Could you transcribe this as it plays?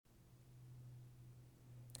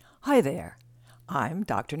Hi there. I'm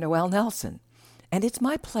Dr. Noel Nelson, and it's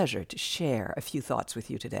my pleasure to share a few thoughts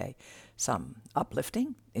with you today. Some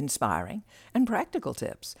uplifting, inspiring, and practical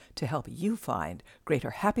tips to help you find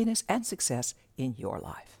greater happiness and success in your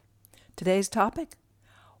life. Today's topic: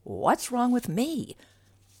 what's wrong with me?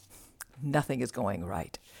 Nothing is going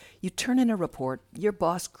right. You turn in a report, your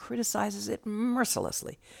boss criticizes it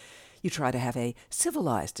mercilessly. You try to have a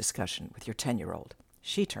civilized discussion with your 10-year-old.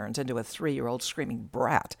 She turns into a 3-year-old screaming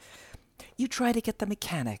brat. You try to get the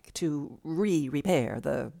mechanic to repair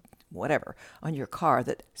the whatever on your car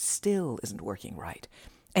that still isn't working right.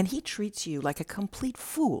 And he treats you like a complete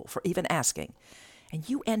fool for even asking. And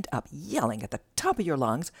you end up yelling at the top of your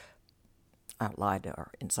lungs, out loud or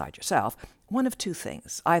inside yourself, one of two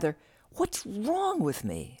things. Either, what's wrong with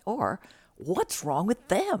me? Or, what's wrong with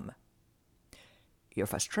them? Your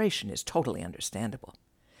frustration is totally understandable.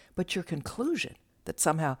 But your conclusion that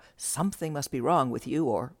somehow something must be wrong with you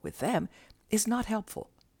or with them is not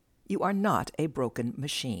helpful. You are not a broken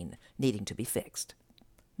machine needing to be fixed.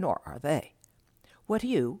 Nor are they. What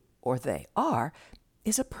you, or they, are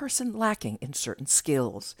is a person lacking in certain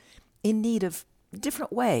skills, in need of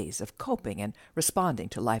different ways of coping and responding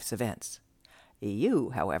to life's events.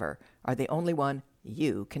 You, however, are the only one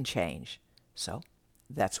you can change. So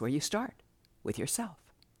that's where you start, with yourself.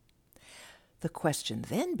 The question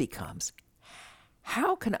then becomes,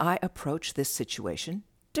 how can I approach this situation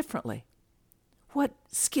differently? What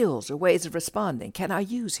skills or ways of responding can I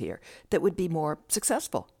use here that would be more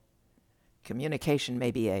successful? Communication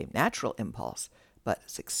may be a natural impulse, but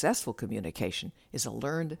successful communication is a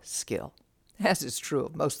learned skill, as is true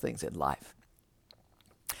of most things in life.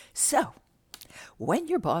 So, when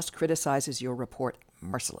your boss criticizes your report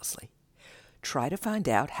mercilessly, try to find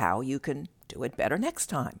out how you can do it better next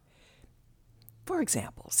time. For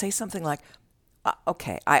example, say something like,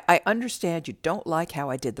 okay, I understand you don't like how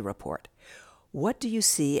I did the report. What do you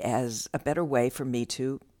see as a better way for me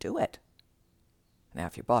to do it? Now,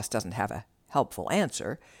 if your boss doesn't have a helpful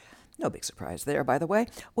answer, no big surprise there, by the way,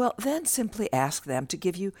 well, then simply ask them to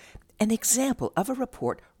give you an example of a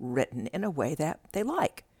report written in a way that they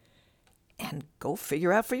like. And go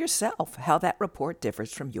figure out for yourself how that report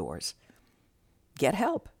differs from yours. Get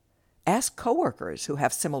help. Ask coworkers who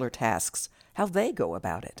have similar tasks how they go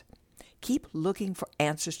about it. Keep looking for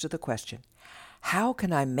answers to the question, how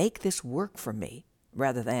can I make this work for me,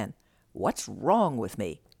 rather than, what's wrong with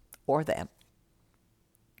me or them?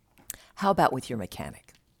 How about with your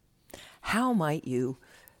mechanic? How might you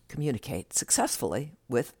communicate successfully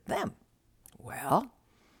with them? Well,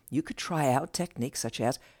 you could try out techniques such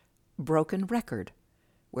as broken record,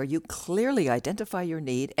 where you clearly identify your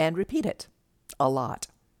need and repeat it a lot.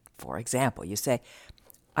 For example, you say,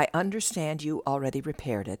 I understand you already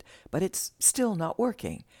repaired it, but it's still not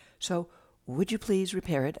working. So would you please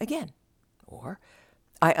repair it again? Or,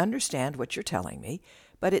 I understand what you're telling me,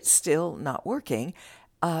 but it's still not working.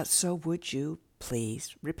 So would you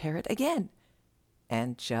please repair it again?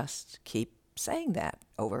 And just keep saying that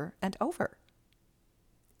over and over.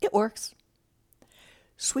 It works.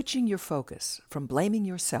 Switching your focus from blaming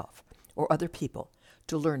yourself or other people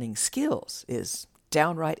to learning skills is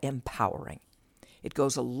downright empowering. It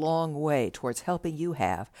goes a long way towards helping you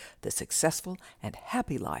have the successful and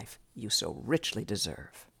happy life you so richly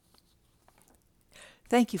deserve.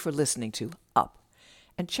 Thank you for listening to Up,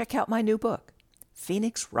 and check out my new book,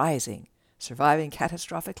 Phoenix Rising: Surviving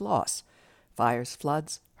Catastrophic Loss, Fires,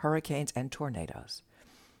 Floods, Hurricanes, and Tornadoes.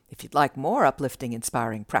 If you'd like more uplifting,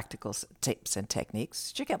 inspiring, practical tips and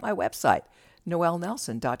techniques, check out my website,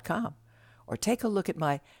 noelnelson.com, or take a look at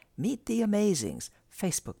my Meet the Amazings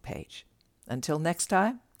Facebook page. Until next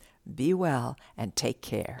time, be well and take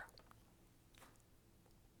care.